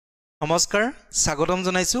নমস্কাৰ স্বাগতম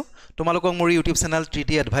জনাইছো তোমালোকক মোৰ ইউটিউব চেনেল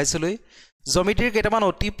 3D এডভাইচলৈ জ্যামিতিৰ কেইটামান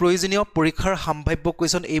অতি প্ৰয়োজনীয় পৰীক্ষাৰ সম্ভাৱ্য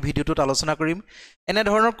কোৱেশ্যন এই ভিডিওটোত আলোচনা কৰিম এনে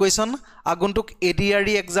ধৰণৰ কোৱেশ্যন আগন্তুক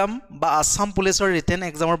এডিআৰই এক্সাম বা আসাম পুলিচৰ ৰিটেন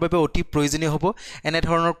এক্সামৰ বাবে অতি প্ৰয়োজনীয় হ'ব এনে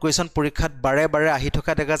ধৰণৰ কোৱেশ্যন পৰীক্ষাত বাৰে বাৰে আহি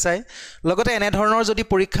থকা দেখা যায় লগতে এনে ধৰণৰ যদি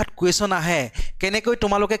পৰীক্ষাত কোৱেশ্যন আহে কেনেকৈ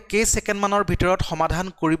তোমালোকে কেই সেকেন্ড মানৰ ভিতৰত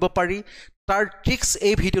সমাধান কৰিব পাৰি তাৰ ট্ৰিক্স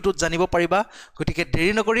এই ভিডিওটোত জানিব পাৰিবা গতিকে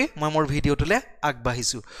দেৰি নকৰি মই মোৰ ভিডিওটোলে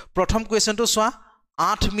আগবাঢ়িছো প্ৰথম কোৱেশ্যনটো চোৱা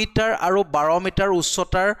 8 মিটাৰ আৰু 12 মিটাৰ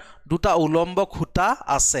উচ্চতাৰ দুটা উলম্ব খুঁটা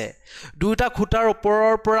আছে দুটা খুঁটাৰ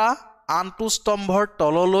ওপৰৰ পৰা আনটো স্তম্ভৰ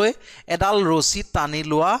তললৈ এডাল ৰছী টানি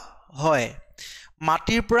লোৱা হয়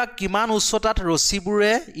মাটিৰ পৰা কিমান উচ্চতাত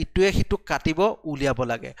ৰছীবোৰে ইটোৱে সিটোক কাটিব উলিয়াব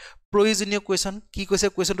লাগে প্ৰয়োজনীয় কোৱেশ্যন কি কৈছে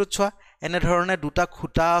কোৱেশ্যনটো চোৱা এনে ধৰণে দুটা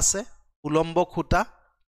খুঁটা আছে উলম্ব খুঁটা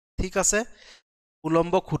ঠিক আছে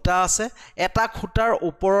উলম্ব খুঁটা আছে এটা খুঁটাৰ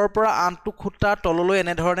ওপৰৰ পৰা আনটো খুঁটাৰ তললৈ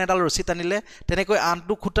এনে ধৰণে এডাল ৰছী টানিলে তেনেকৈ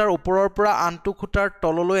আনটো খুঁটাৰ ওপৰৰ পৰা আনটো খুঁটাৰ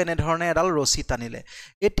তললৈ এনে ধৰণে এডাল ৰছী টানিলে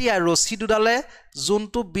এতিয়া ৰছী দুডালে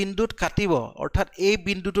যোনটো বিন্দুত কাটিব অৰ্থাৎ এই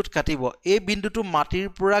বিন্দুটোত কাটিব এই বিন্দুটো মাটিৰ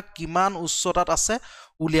পৰা কিমান উচ্চতাত আছে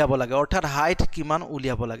উলিয়াব লাগে অৰ্থাৎ হাইট কিমান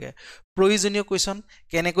উলিয়াব লাগে প্ৰয়োজনীয় কোৱেশ্যন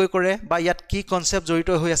কেনেকৈ কৰে বা ইয়াত কি কনসেপ্ট জড়িত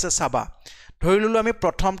হৈ আছে চাবা ধৰি ললো আমি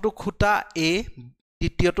প্ৰথমটো খুঁটা এ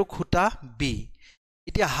দ্বিতীয়টো খুঁটা বি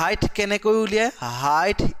এতিয়া হাইট কেনেকৈ উলিয়ায়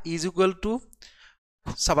হাইট ইজ ইকুৱেল টু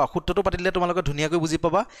চাবা সূত্ৰটো পাতিলে তোমালোকে ধুনীয়াকৈ বুজি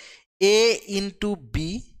পাবা a into B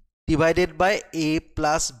divided by a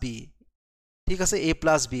plus B ঠিক আছে a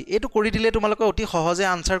প্লাছ বি এইটো কৰি দিলে তোমালোকে অতি সহজে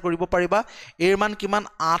আনসাৰ কৰিব পাৰিবা এৰ মান কিমান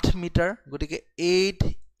 8 মিটাৰ গতিকে 8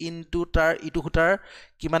 ইনটু তাৰ ইটো খুঁটাৰ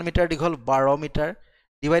কিমান মিটাৰ দীঘল 12 মিটাৰ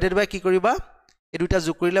ডিভাইডেড বাই কি কৰিবা এই দুটা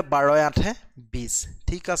যোগ কৰিলে 12 8 20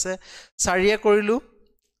 ঠিক আছে 4 এ কৰিলো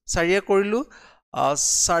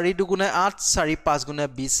 4 দুগুণে 8 4 5 গুণে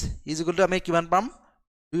 20 ইজ ইকুৱেল টু আমি কিমান পাম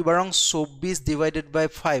 2 বাৰং 24 ডিভাইডেড বাই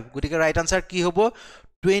 5 গতিকে ৰাইট আনসাৰ কি হ'ব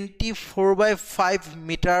 24/5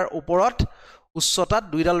 মিটাৰ ওপৰত উচ্চতাত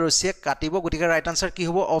দুইডাল ৰছীয়ে কাটিব গতিকে ৰাইট আনসাৰ কি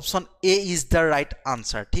হ'ব option A is the right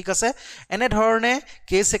answer ঠিক আছে এনে ধৰণে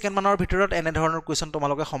কেই সেকেন্ড মানৰ ভিতৰত এনে ধৰণৰ কোৱেশ্যন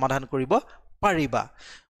তোমালোকে সমাধান কৰিব পাৰিবা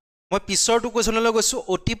মই পিছৰটো কোৱেশ্যনলৈ গৈছো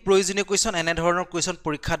অতি প্ৰয়োজনীয় কোৱেশ্যন এনে ধৰণৰ কোৱেশ্যন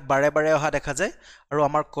পৰীক্ষাত বাৰে বাৰে অহা দেখা যায় আৰু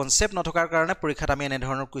আমাৰ কনসেপ্ট নথকাৰ কাৰণে পৰীক্ষাত আমি এনে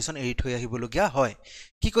ধৰণৰ কোৱেশ্যন এৰি থৈ আহিবলগীয়া হয়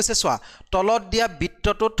কি কৈছে চোৱা তলত দিয়া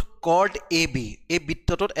বৃত্তটোত কৰ্ড এ বি এই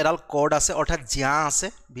বৃত্তটোত এডাল কৰ্ড আছে অৰ্থাৎ জিয়া আছে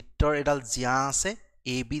বৃত্তৰ এডাল জিয়া আছে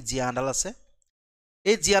এ বি জিয়াডাল আছে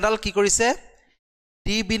এই জিয়াডাল কি কৰিছে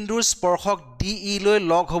ডি বিন্দুৰ স্পৰ্শক ডি ই লৈ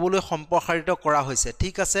লগ হ'বলৈ সম্প্ৰসাৰিত কৰা হৈছে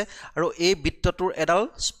ঠিক আছে আৰু এই বৃত্তটোৰ এডাল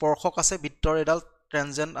স্পৰ্শক আছে বৃত্তৰ এডাল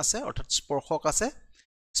ট্ৰেনজেন্ট আছে অৰ্থাৎ স্পৰ্শক আছে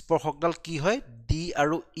স্পৰ্শকডাল কি হয় ডি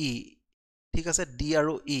আৰু ই ঠিক আছে ডি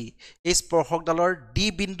আৰু ই এই স্পৰ্শকডালৰ ডি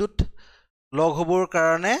বিন্দুত লগ হ'বৰ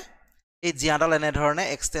কাৰণে এই জিয়াডাল এনে ধৰণে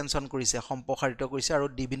এক্সটেনশন কৰিছে সম্প্ৰসাৰিত কৰিছে আৰু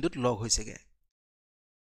ডি বিন্দুত লগ হৈছেগে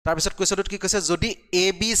তাৰ পিছত কোৱেশ্যনটোত কি কৈছে যদি এ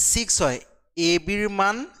বি 6 হয় এ বিৰ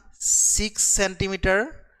মান 6 সেন্টিমিটাৰ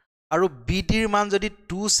আৰু বি ডিৰ মান যদি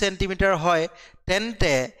 2 সেন্টিমিটাৰ হয়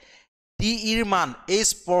তেন্তে ডি ইৰ মান এই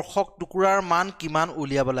স্পৰ্শক টুকুৰাৰ মান কিমান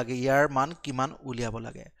উলিয়াব লাগে ইয়াৰ মান কিমান উলিয়াব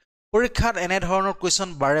লাগে পৰীক্ষাত এনে ধৰণৰ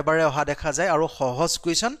কোৱেশ্যন বাৰে বাৰে অহা দেখা যায় আৰু সহজ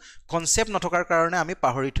কোৱেশ্যন কনসেপ্ট নথকাৰ কাৰণে আমি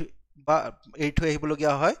পাহৰি বা এৰি থৈ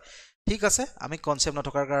আহিবলগীয়া হয় ঠিক আছে আমি কনসেপ্ট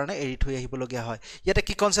নথকাৰ কাৰণে এৰি থৈ আহিবলগীয়া হয় ইয়াতে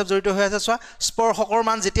কি কনসেপ্ট জড়িত হৈ আছে চোৱা স্পৰ্শকৰ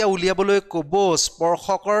মান যেতিয়া উলিয়াবলৈ ক'ব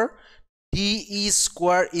স্পৰ্শকৰ D E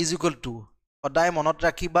square is equal to সদায় মনত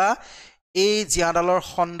ৰাখিবা এই জিয়াডালৰ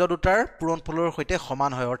খণ্ড দুটাৰ পূৰণফলৰ সৈতে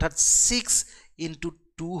সমান হয় অৰ্থাৎ 6 ইনটু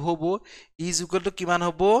 2 হ'ব ইজ ইকুৱেল টু কিমান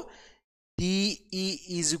হ'ব D E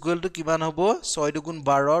is equal to কিমান হ'ব 6 দুগুণ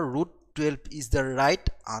 12 root 12 is the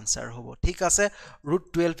right answer হ'ব ঠিক আছে root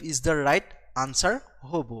 12 is the right answer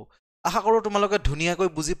হ'ব আশা কৰোঁ তোমালোকে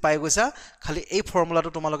ধুনীয়াকৈ বুজি পাই গৈছা খালি এই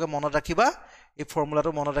ফৰ্মুলাটো তোমালোকে মনত ৰাখিবা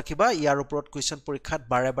ইয়াৰ ওপৰত কোৱেশ্যন পৰীক্ষাত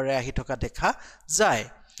বাৰে বাৰে আহি থকা দেখা যায়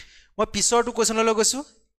মই পিছৰটো কোৱেশ্যনলৈ গৈছো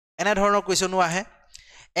এনে ধৰণৰ কোৱেশ্যনো আহে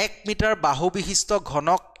 1 মিটাৰ বাহু বিশিষ্ট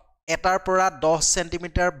ঘনক এটাৰ পৰা 10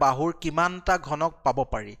 সেন্টিমিটাৰ বাহুৰ কিমানটা ঘনক পাব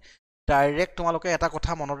পাৰি ডাইৰেক্ট তোমালোকে এটা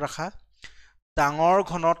কথা মনত ৰাখা ডাঙৰ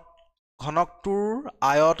ঘনকটোৰ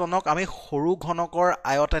আয়তনক আমি সৰু ঘনকৰ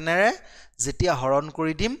আয়তনেৰে যেতিয়া হৰণ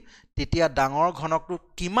কৰি দিম তেতিয়া ডাঙৰ ঘনকটো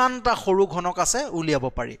কিমানটা সৰু ঘনক আছে উলিয়াব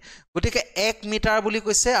পাৰি গতিকে 1 মিটাৰ বুলি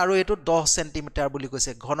কৈছে আৰু এটো 10 সেন্টিমিটাৰ বুলি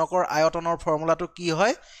কৈছে ঘনকৰ আয়তনৰ ফৰ্মুলাটো কি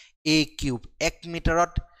হয় a কিউব 1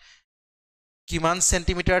 মিটাৰত কিমান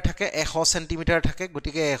সেন্টিমিটাৰ থাকে 100 সেন্টিমিটাৰ থাকে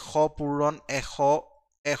গতিকে 100 পূৰণ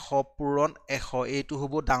 100 পূৰণ 100 এইটো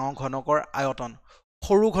হ'ব ডাঙৰ ঘনকৰ আয়তন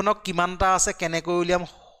সৰু ঘনক কিমানটা আছে কেনেকৈ উলিয়াম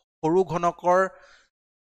সৰু ঘনকৰ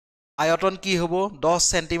আয়তন কি হ'ব 10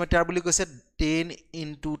 সেন্টিমিটাৰ বুলি কৈছে 10 *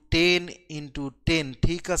 10 * 10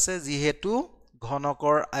 ঠিক আছে যিহেতু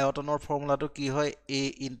ঘনকৰ আয়তনৰ ফৰ্মুলাটো কি হয় a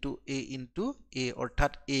 * a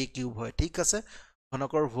অৰ্থাৎ a কিউব হয় ঠিক আছে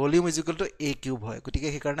ঘনকৰ ভলিউম = a কিউব হয় গতিকে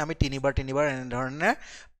সেই কাৰণে আমি তিনিবাৰ এনে ধৰণে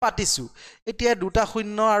পাতিছো এতিয়া দুটা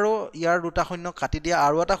শূন্য আৰু ইয়াৰ দুটা শূন্য কাটি দিয়া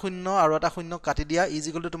আৰু এটা শূন্য কাটি দিয়া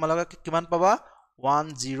 = তোমালোকে কিমান পাবা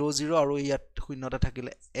 100 আৰু ইয়াত শূন্যটা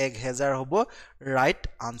থাকিলে 1000 হ'ব ৰাইট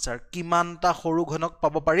আনসাৰ কিমানটা সৰু ঘনক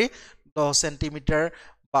পাব পাৰি 10 সেন্টিমিটাৰ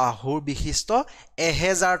বাহুৰ বিশিষ্ট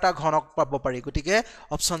 1000টা ঘনক পাব পাৰি গতিকে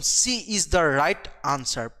option C is the right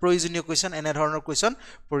answer প্ৰয়োজনীয় কোৱেশ্চন এনে ধৰণৰ কোৱেশ্চন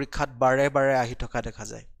পৰীক্ষাত বাৰে বাৰে আহি থকা দেখা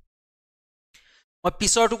যায় মই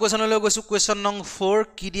পিছৰটো কোৱেশ্চনলৈ গৈছো কোৱেশ্চন নং 4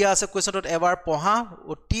 কি দিয়া আছে কোৱেশ্চনটোত এবাৰ পঢ়া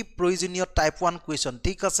অতি প্ৰয়োজনীয় টাইপ 1 কোৱেশ্চন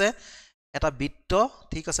ঠিক আছে এটা বৃত্ত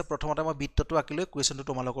ঠিক আছে প্ৰথমতে মই বৃত্তটো আঁকিলৈ কোৱেশ্চনটো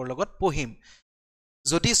তোমালোকৰ লগত পঢ়িম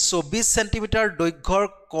যদি 24 সেন্টিমিটাৰ দৈৰ্ঘ্যৰ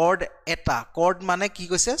কৰ্ড এটা কৰ্ড মানে কি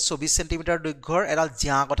কৈছে 24 সেন্টিমিটাৰ দৈৰ্ঘ্যৰ এডাল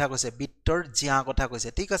জিয়া কথা কৈছে বৃত্তৰ জিয়া কথা কৈছে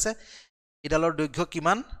ঠিক আছে এডালৰ দৈৰ্ঘ্য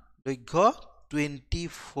কিমান দৈৰ্ঘ্য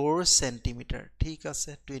 24 সেন্টিমিটাৰ ঠিক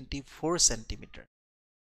আছে 24 সেন্টিমিটাৰ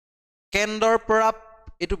কেন্দ্ৰৰ পৰা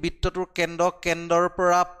এটো বৃত্তটোৰ কেন্দ্ৰৰ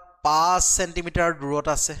পৰা 5 সেন্টিমিটাৰ দূৰত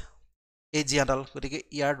আছে এই জিয়াডাল গতিকে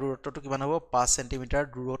ইয়াৰ দূৰত্বটো কিমান হ'ব 5 সেন্টিমিটাৰ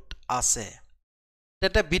দূৰত আছে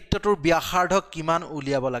তেতে বৃত্তটোৰ ব্যাসাৰ্ধ কিমান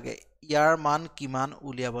উলিয়াব লাগে ইয়াৰ মান কিমান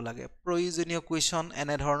উলিয়াব লাগে প্ৰয়োজনীয় কোৱেশ্চন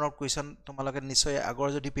এনে ধৰণৰ কোৱেশ্চন তোমালোকে নিশ্চয় আগৰ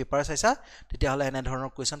যদি পেপাৰ চাইছা তেতিয়া হলে এনে ধৰণৰ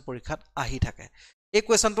কোৱেশ্চন পৰীক্ষাত আহি থাকে এই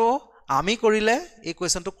কোৱেশ্চনটো আমি কৰিলে এই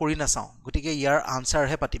কোৱেশ্চনটো কৰি নাচাও গতিকে ইয়াৰ আনসাৰ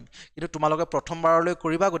হে পাতিম কিন্তু তোমালোকে প্ৰথমবাৰলৈ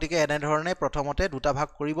কৰিবা গতিকে এনে ধৰণে প্ৰথমতে দুটা ভাগ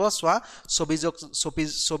কৰিব সোৱা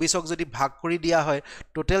 24ক যদি ভাগ কৰি দিয়া হয়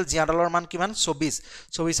টোটাল জিয়াডালৰ মান কিমান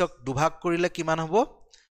 24ক দুভাগ কৰিলে কিমান হ'ব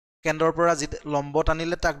কেন্দ্ৰৰ পৰা যেতে লম্ব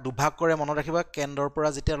টানিলে তাক দুভাগ কৰে মনত ৰাখিবা কেন্দ্ৰৰ পৰা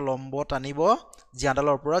যেতিয়া লম্ব টানিব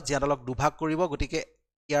জিয়াডালৰ পৰা জিয়াডালক দুভাগ কৰিব গতিকে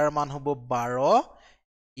ইয়াৰ মান হ'ব 12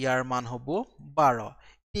 ইয়াৰ মান হ'ব 12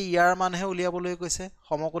 ইয়াৰ মানহে উলিয়াবলৈ কৈছে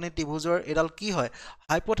সমকোণী ত্ৰিভুজৰ এডাল কি হয়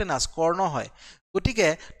হাইপোটেনাস কৰ্ণ হয় গতিকে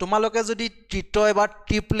তোমালোকে যদি ত্ৰিতয় বা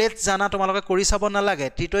ট্ৰিপলেট জানা তোমালোকে কৰি চাব নালাগে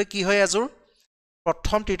ত্ৰিতয় কি হয় এজোৰ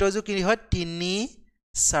প্ৰথম ত্ৰিতয়জোৰ কি হয় 3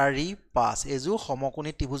 4 5 এজোৰ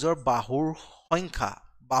সমকোণী ত্ৰিভুজৰ বাহুৰ সংখ্যা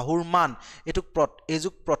বাহুৰ মান এজোক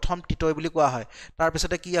প্ৰথম ত্ৰিতয় বুলি কোৱা হয় তাৰ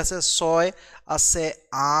পিছতে কি আছে 6 আছে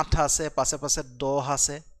 8 আছে পাছে পাছে 10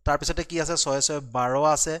 আছে তাৰ পিছতে কি আছে 6 6 12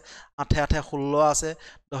 আছে 8 8 16 আছে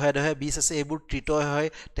 10 10 20 আছে এইবোৰ ত্ৰিতয় হয়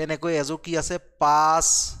তেনেকৈ এজোৰ কি আছে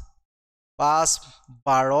 5 5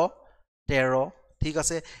 12 13 ঠিক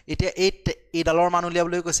আছে এতিয়া এই ডালৰ মান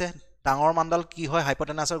উলিয়াবলৈ কৈছে ডাঙৰ মানডাল কি হয়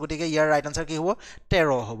হাইপোটেনাসৰ গতিকে ইয়াৰ ৰাইট আনসাৰ কি হ'ব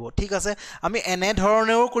 13 হ'ব ঠিক আছে আমি এনে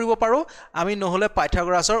ধৰণেও কৰিব পাৰো আমি নহলে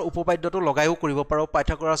পাইথাগোৰাছৰ উপপাদ্যটো লগাইও কৰিব পাৰো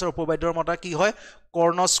পাইথাগোৰাছৰ উপপাদ্যৰ মতে কি হয়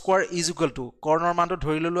কৰ্ণ স্কয়াৰ = কৰ্ণৰ মানটো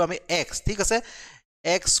ধৰি ললো আমি x ঠিক আছে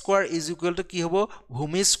x স্কয়াৰ = কি হ'ব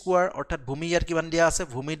ভূমি স্কয়াৰ অৰ্থাৎ ভূমি ইয়াত কিমান দিয়া আছে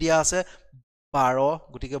ভূমি দিয়া আছে 12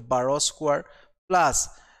 গতিকে 12 স্কয়াৰ প্লাস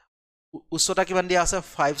উচ্চতা কিমান দিয়া আছে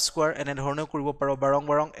 5 স্কয়াৰ এনে ধৰণেও কৰিব পাৰো বাৰং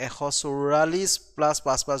 144 প্লাস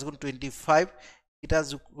 5 5 গুণ 25 এটা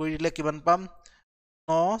যোগ কৰি দিলে কিমান পাম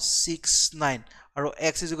 969 আৰু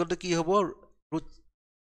x = কি হ'ব ৰুট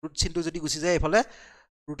চিনটো যদি গুছি যায় এফালে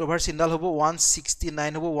ৰুট ওভাৰ চিনডাল হ'ব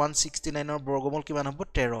 169 হ'ব 169 ৰ বৰ্গমূল কিমান হ'ব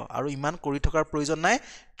 13 আৰু ইমান কৰি থকাৰ প্ৰয়োজন নাই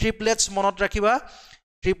ট্ৰিপলেটস মনত ৰাখিবা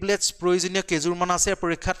ট্ৰিপলেটস প্ৰয়োজনীয় কেজুৰ মান আছে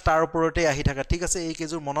পৰীক্ষাত তাৰ ওপৰতে আহি থাকে ঠিক আছে এই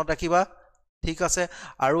কেজুৰ মনত ৰাখিবা ঠিক আছে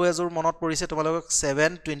আৰু এজোৰ মনত পৰিছে তোমালোকক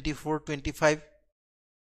 7 24 25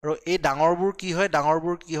 আৰু এই ডাঙৰবোৰ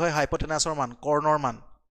কি হয় হাইপোটেনাসৰ মান কৰ্ণৰ মান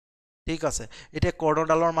ঠিক আছে এতিয়া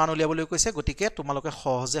কৰ্ণডালৰ মান উলিয়াবলৈ কৈছে গতিকে তোমালোকে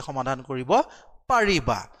সহজে সমাধান কৰিব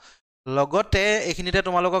পাৰিবা লগতে এইখিনিতে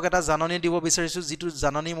তোমালোকক এটা জাননী দিব বিচাৰিছো যেটো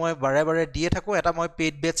জাননী মই বাৰে বাৰে দিয়ে থাকো এটা মই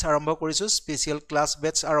পেইড বেটছ আৰম্ভ কৰিছো স্পেশাল ক্লাছ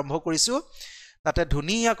বেটছ আৰম্ভ কৰিছো তাতে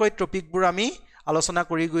ধুনীয়াকৈ টপিকবোৰ আমি আলোচনা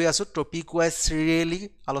কৰি গৈ আছো টপিক ওয়াইজ সিৰিয়ালি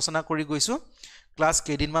আলোচনা কৰি গৈছো ক্লাস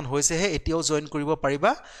কেইদিনমান হৈছেহে এতিয়াও জয়েন কৰিব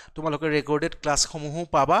পাৰিবা তোমালোকে ৰেকৰ্ডেড ক্লাস সমূহও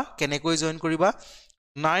পাবা কেনেকৈ জয়েন কৰিবা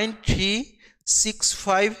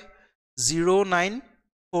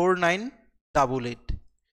 9365094988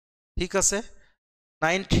 ঠিক আছে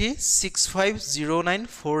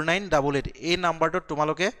 9365094988 এই নাম্বাৰটোত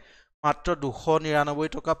তোমালোকে মাত্ৰ 299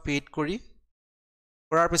 টকা পেইড কৰি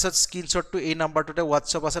কৰাৰ পিছত স্ক্ৰিনশ্বটটো এই নাম্বাৰটোতে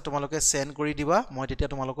WhatsApp আছে তোমালোকে সেন্ড কৰি দিবা মই তেতিয়া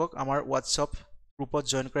তোমালোকক আমাৰ WhatsApp গ্ৰুপত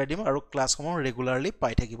জয়েন কৰাই দিম আৰু ক্লাছসমূহ ৰেগুলাৰলি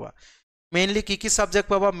পাই থাকিবা মেইনলি কি সাবজেক্ট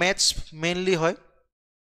পাবা ম্যাথছ মেইনলি হয়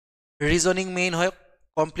ৰিজনিং মেইন হয়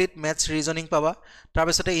কমপ্লিট ম্যাথছ ৰিজনিং পাবা তাৰ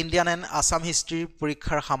পিছতে ইন্ডিয়ান এণ্ড আসাম হিষ্ট্ৰী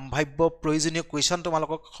পৰীক্ষাৰ সম্ভাৱ্য প্ৰয়োজনীয় কোৱেশ্চন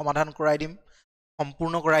তোমালোকক সমাধান কৰাই দিম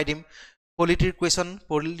সম্পূৰ্ণ কৰাই দিম পলিটিৰ কুৱেশ্যন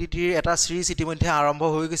পলিটিৰ এটা সিৰিজ ইতিমধ্যে আৰম্ভ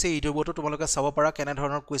হৈ গৈছে ইউটিউবতো তোমালোকে চাব পাৰা কেনে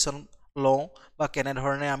ধৰণৰ কুৱেশ্যন লওঁ বা কেনে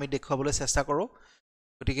ধৰণে আমি দেখুৱাবলৈ চেষ্টা কৰোঁ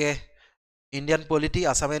গতিকে Indian polity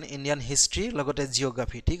Assam and Indian history লগতে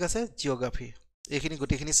জিঅ'গ্ৰাফি ঠিক আছে জিঅ'গ্ৰাফি এইখিনি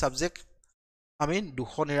গোটেইখিনি সাবজেক্ট আমি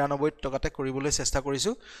 299 টকাতে কৰিবলৈ চেষ্টা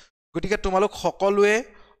কৰিছোঁ গতিকে তোমালোক সকলোৱে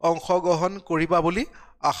অংশগ্ৰহণ কৰিবা বুলি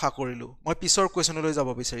আশা কৰিলোঁ মই পিছৰ কুৱেশ্যনলৈ যাব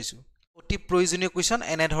বিচাৰিছোঁ অতি প্ৰয়োজনীয় কুৱেশ্যন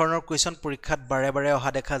এনে ধৰণৰ কুৱেশ্যন পৰীক্ষাত বাৰে বাৰে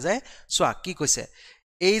অহা দেখা যায় চোৱা কি কৈছে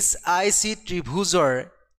HIC ত্ৰিভুজৰ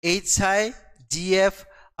HI GF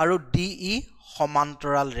আৰু DE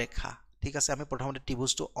সমান্তৰাল ৰেখা ঠিক আছে আমি প্ৰথমতে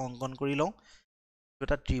ত্ৰিভুজটো অংকন কৰি লওঁ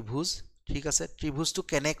এটা ত্ৰিভুজ ঠিক আছে ত্ৰিভুজটো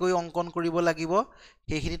কেনেকৈ অংকন কৰিব লাগিব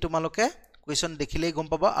সেইখিনি তোমালোকে কুৱেশ্যন দেখিলেই গম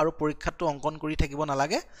পাবা আৰু পৰীক্ষাটো অংকন কৰি থাকিব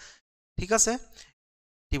নালাগে ঠিক আছে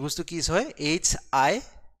ত্ৰিভুজটো কি হয়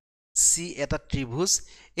HIC এটা ত্ৰিভুজ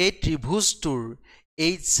এই ত্ৰিভুজটোৰ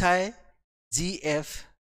HI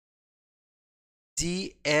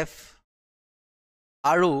GF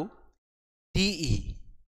আৰু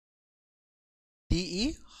DE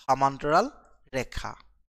সমান্তৰাল ৰেখা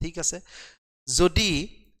ঠিক আছে যদি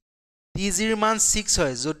DGৰ মান 6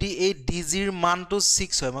 হয় যদি এই DGৰ মানটো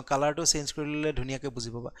 6 হয় মই কালাৰটো চেঞ্জ কৰি ললে ধুনীয়াকৈ বুজি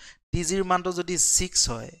পাবা DGৰ মানটো যদি 6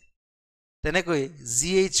 হয় তেনেকৈ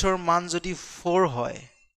GHৰ মান যদি 4 হয়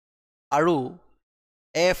আৰু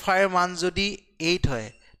FIৰ মান যদি 8 হয়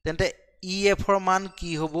তেন্তে EFৰ মান কি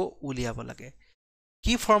হ'ব উলিয়াব লাগে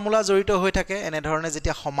কি ফৰ্মুলা জড়িত হৈ থাকে এনে ধৰণে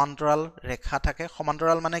যেতিয়া সমান্তৰাল ৰেখা থাকে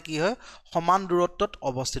সমান্তৰাল মানে কি হয় সমান দূৰত্বত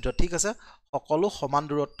অৱস্থিত ঠিক আছে সকলো সমান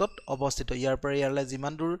দূৰত্বত অৱস্থিত ইয়াৰ পৰা ইয়ালৈ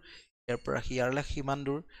যিমান দূৰ ইয়াৰ পৰা ইয়ালৈ সিমান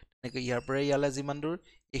দূৰ তেনেকৈ ইয়াৰ পৰা ইয়ালৈ যিমান দূৰ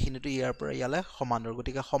এইখিনিটো ইয়াৰ পৰা ইয়ালৈ সমান দূৰ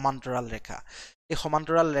গতিকে সমান্তৰাল ৰেখা এই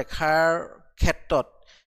সমান্তৰাল ৰেখাৰ ক্ষেত্ৰত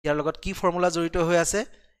ইয়াৰ লগত কি ফৰ্মুলা জড়িত হৈ আছে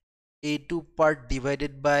a2 part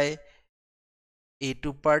divided by a2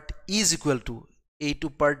 part is equal to a2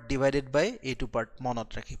 part divided by a2 part মনত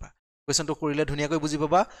ৰাখিবা কোৱেশ্যনটো কৰিলে ধুনীয়াকৈ বুজি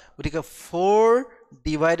পাবা গতিকে 4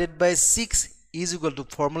 divided by 6 is equal to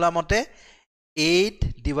formula মতে 8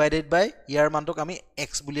 divided by ইয়াৰ মানটোক আমি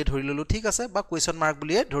x বুলিয়ে ধৰি ললো ঠিক আছে বা কোৱেশ্যন মাৰ্ক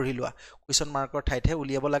বুলিয়ে ধৰি লোৱা কোৱেশ্যন মাৰ্কৰ ঠাইতে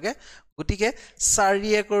উলিয়াব লাগে গতিকে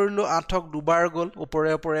 4 এ কৰিলো 8ক দুবাৰ গল ওপৰে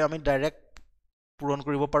ওপৰে আমি ডাইৰেক্ট পূৰণ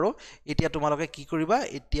কৰিব পাৰো এতিয়া তোমালোকে কি কৰিবা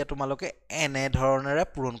এতিয়া তোমালোকে এনে ধৰণেৰে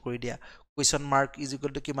পূৰণ কৰি দিয়া question mark is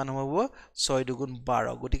equal to কিমান হ'ব 6 দুগুণ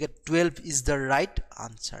 12 গতিকে 12 is the right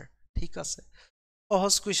answer ঠিক আছে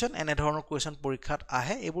সহজ কুৱেশ্যন এনে ধৰণৰ কুৱেশ্যন পৰীক্ষাত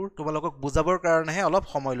আহে এবোৰ তোমালোকক বুজাবৰ কাৰণেহে অলপ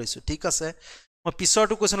সময় লৈছো ঠিক আছে মই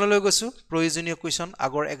পিছৰটো কুৱেশ্যনলৈ গৈছো প্ৰয়োজনীয় কুৱেশ্যন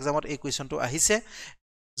আগৰ এক্সামত এই কুৱেশ্যনটো আহিছে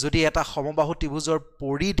যদি এটা সমবাহু ত্ৰিভুজৰ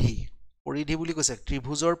পৰিধি বুলি কৈছে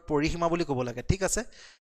ত্ৰিভুজৰ পৰিসীমা বুলি ক'ব লাগে ঠিক আছে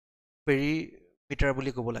মিটাৰ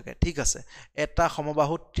বুলি ক'ব লাগে ঠিক আছে এটা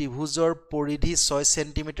সমবাহু ত্ৰিভুজৰ পৰিধি 6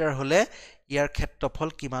 সেন্টিমিটাৰ হলে ইয়াৰ ক্ষেত্ৰফল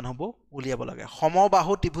কিমান হ'ব উলিয়াব লাগে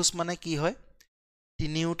সমবাহু ত্ৰিভুজ মানে কি হয়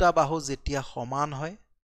তিনিওটা বাহু যেতিয়া সমান হয়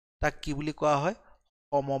তাক কি বুলি কোৱা হয়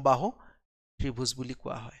সমবাহু ত্ৰিভুজ বুলি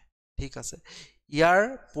কোৱা হয় ঠিক আছে ইয়াৰ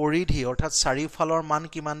পৰিধি অৰ্থাৎ চাৰিওফালৰ মান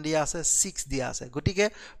কিমান দিয়া আছে 6 দিয়া আছে গতিকে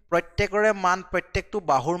প্ৰত্যেকৰে মান প্ৰত্যেকটো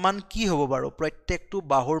বাহুৰ মান কি হ'ব বাৰু প্ৰত্যেকটো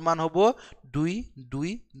বাহুৰ মান হ'ব 2 2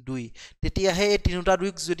 2 তেতিয়াহে এই তিনিটা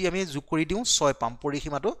 2ক যদি আমি যোগ কৰি দিওঁ 6 পাম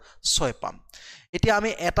পৰিসীমাটো 6 পাম এতিয়া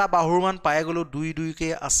আমি এটা বাহুৰ মান পাই গলো 2 2 কে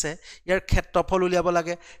আছে ইয়াৰ ক্ষেত্ৰফল উলিয়াব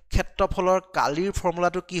লাগে ক্ষেত্ৰফলৰ কালিৰ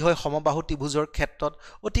ফৰ্মুলাটো কি হয় সমবাহু ত্ৰিভুজৰ ক্ষেত্ৰত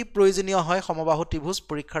অতি প্ৰয়োজনীয় হয় সমবাহু ত্ৰিভুজ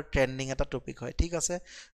পৰীক্ষাৰ ট্ৰেন্ডিং এটা টপিক হয় ঠিক আছে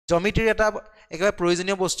জ্যামিতিৰ এটা একেবাৰে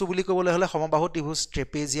প্ৰয়োজনীয় বস্তু বুলি ক'বলৈ হলে সমবাহু ত্ৰিভুজ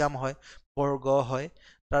ট্ৰেপেজিয়াম হয় বৰ্গ হয়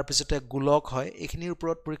তাৰ পিছতে গোলক হয় এইখিনিৰ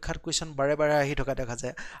ওপৰত পৰীক্ষাৰ কুৱেশ্যন বাৰে বাৰে আহি থকা দেখা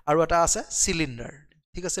যায় আৰু এটা আছে সিলিন্ডাৰ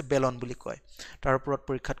ঠিক আছে বেলন বুলি কয় তাৰ ওপৰত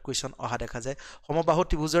পৰীক্ষাত কুৱেশ্যন অহা দেখা যায় সমবাহু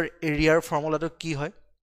ত্ৰিভুজৰ এৰিয়াৰ ফৰ্মুলাটো কি হয়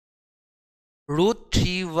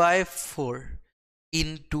 √3/4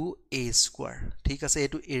 into a square ঠিক আছে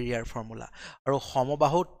এটো এৰিয়াৰ ফৰ্মুলা আৰু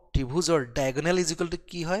সমবাহু ত্ৰিভুজৰ ডায়াগোনাল ইজ ইকুৱেল টু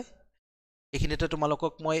কি হয় এইখিনিতে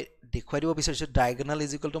তোমালোকক মই দেখুৱাই দিব বিচাৰিছো ডায়াগোনাল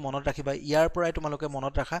ইজ ইকুৱেল টু মনত ৰাখিবা ইয়াৰ পৰাই তোমালোকে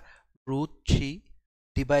মনত ৰাখা √3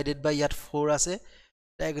 ডিভাইডেড বাই ইয়াত 4 আছে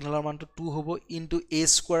ডায়াগোনালৰ মানটো 2 হ'ব ইনটু a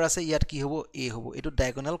স্কয়াৰ আছে ইয়াত কি হ'ব a হ'ব এটো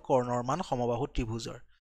ডায়াগোনাল কৰ্ণৰ মান সমবাহু ত্ৰিভুজৰ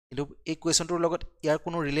কিন্তু এই কুৱেশ্যনটোৰ লগত ইয়াৰ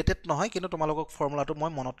কোনো ৰিলেটেড নহয় কিন্তু তোমালোকক ফৰ্মুলাটো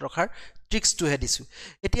মই মনত ৰখাৰ ট্ৰিক্সটোহে দিছো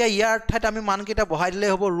এতিয়া ইয়াৰ ঠাইত আমি মান কেইটা বহাই দিলে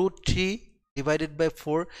হ'ব √3 ডিভাইডেড বাই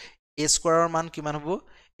 4 a স্কয়াৰৰ মান কিমান হ'ব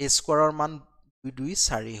a স্কয়াৰৰ মান 2 2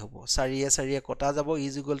 4 হ'ব 4 এ কটা যাব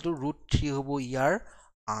ইজ ইকুৱেল টু √3 হ'ব ইয়াৰ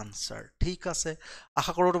আনসাৰ ঠিক আছে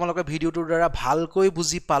আশা কৰো তোমালোকে ভিডিওটোৰ দ্বাৰা ভালকৈ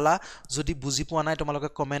বুজি পালা যদি বুজি পোৱা নাই তোমালোকে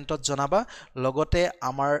কমেন্টত জনাবা লগতে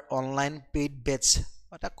আমাৰ অনলাইন পেইড বেচ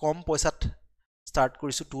এটা কম পইচাত স্টাৰ্ট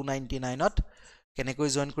কৰিছো 299 ত কেনেকৈ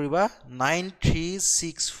জয়েন কৰিবা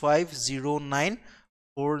 936509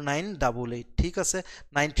 4988 ঠিক আছে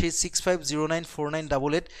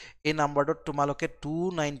 9365094988 এই নাম্বাৰটোত তোমালোকে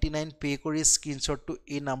 299 পে কৰি স্ক্ৰিনশ্বটটো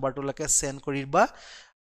এই নাম্বাৰটোলৈকে সেন্ড কৰিবা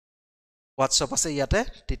WhatsApp আছে ইয়াতে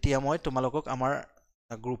তেতিয়া মই তোমালোকক আমাৰ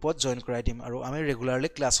গ্ৰুপত জয়েন কৰাই দিম আৰু আমি ৰেগুলাৰলি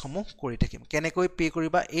ক্লাছসমূহ কৰি থাকিম কেনেকৈ পে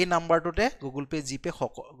কৰিবা এই নাম্বাৰটোতে Google pay GPay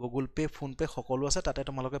Google pay phone pay সকলো আছে তাতে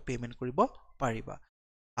তোমালোকে পেমেন্ট কৰিব পাৰিবা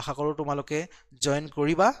আশা কৰো তোমালোকে জয়েন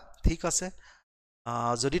কৰিবা ঠিক আছে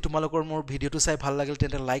যদি তোমালোকৰ মোৰ ভিডিওটো চাই ভাল লাগিল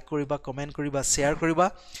তেন্তে লাইক কৰিবা কমেন্ট কৰিবা শেয়াৰ কৰিবা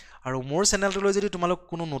আৰু মোৰ চেনেলটোলৈ যদি তোমালোক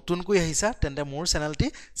কোনো নতুনকৈ আহিছা তেন্তে মোৰ চেনেলটি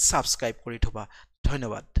সাবস্ক্ৰাইব কৰি থবা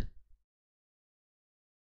ধন্যবাদ